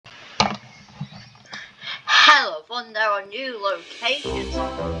Hello everyone, there are new locations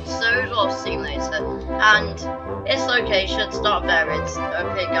on Sodor Simulator, and this location's not varied.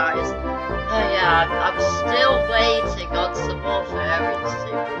 Okay guys, yeah, I'm still waiting on some more varied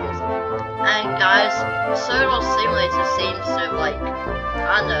series. And guys, Sodor Simulator seems to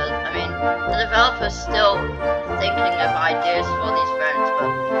the developer's still thinking of ideas for these variants,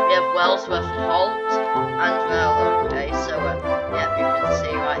 but we have Wellsworth Holt and okay, so yeah, you can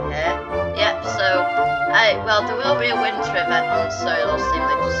see right here. Yep, so well, there will be a winter event on Sodor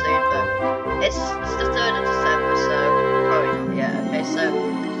Simulator soon, but it's the 3rd of December, so probably not yet. Okay, so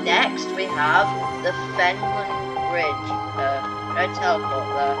next we have the Fenland Bridge. Can I teleport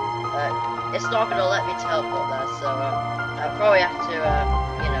there? It's not going to let me teleport there, so I probably have to,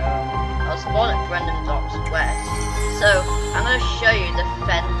 I'll spawn at Brendan Docks West. So I'm going to show you the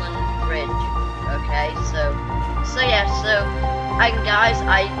Fenland Bridge. Okay, so yeah, and guys,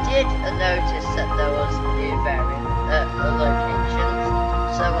 I did notice that there was new variant locations,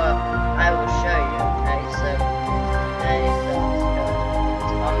 so I will show you. Okay, so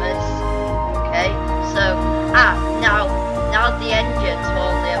Thomas. Okay, so now the engines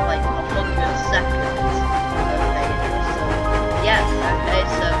will only have like 100 seconds. Okay, so yeah. Okay,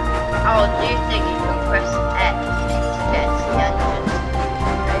 so our new thing, you can press X to get to the engines.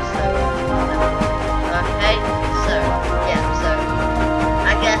 Okay, so yeah, so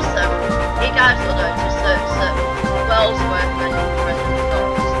I guess you guys will notice that Wellsworth and Brendan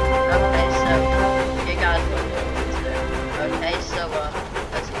Docks. Okay, so you guys will know what to do. Okay, so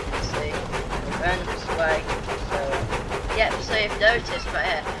as you can see, Brendan's way. So yep, so you've noticed right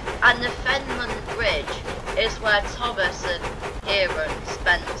here. And the Fenland Bridge is where Thomas and Aaron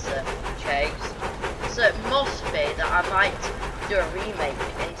Spencer chase. So it must be that I might do a remake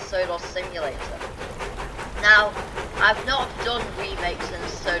in Sodor Simulator. Now, I've not done remakes in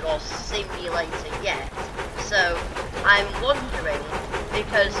Sodor Simulator yet, so I'm wondering,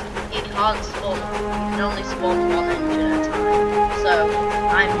 because you can only spawn one engine at a time, so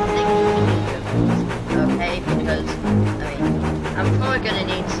I'm thinking, okay, because, I'm probably going to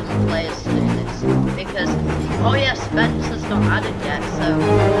need some players to do this, because, oh yeah, Spencer's not added yet, so,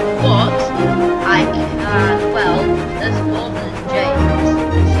 but, I can, well, there's Gordon and James,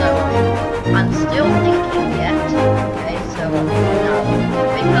 so, I'm still thinking yet, okay, so, now,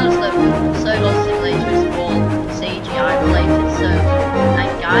 because the Sodor Simulator is all CGI related, so,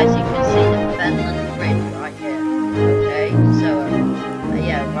 and guys, you can see the Fenland Bridge right here, okay, so,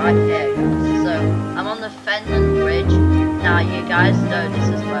 yeah, right here, guys, so, I'm on the Fenland Bridge. Now, you guys know this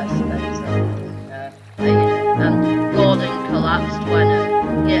is where Spencer, Gordon collapsed when,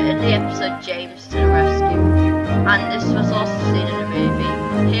 in the episode James to the Rescue, and this was also seen in the movie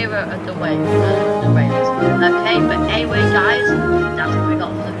Hero of the Rails. Okay, but anyway guys, that's what we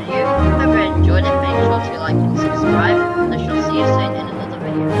got for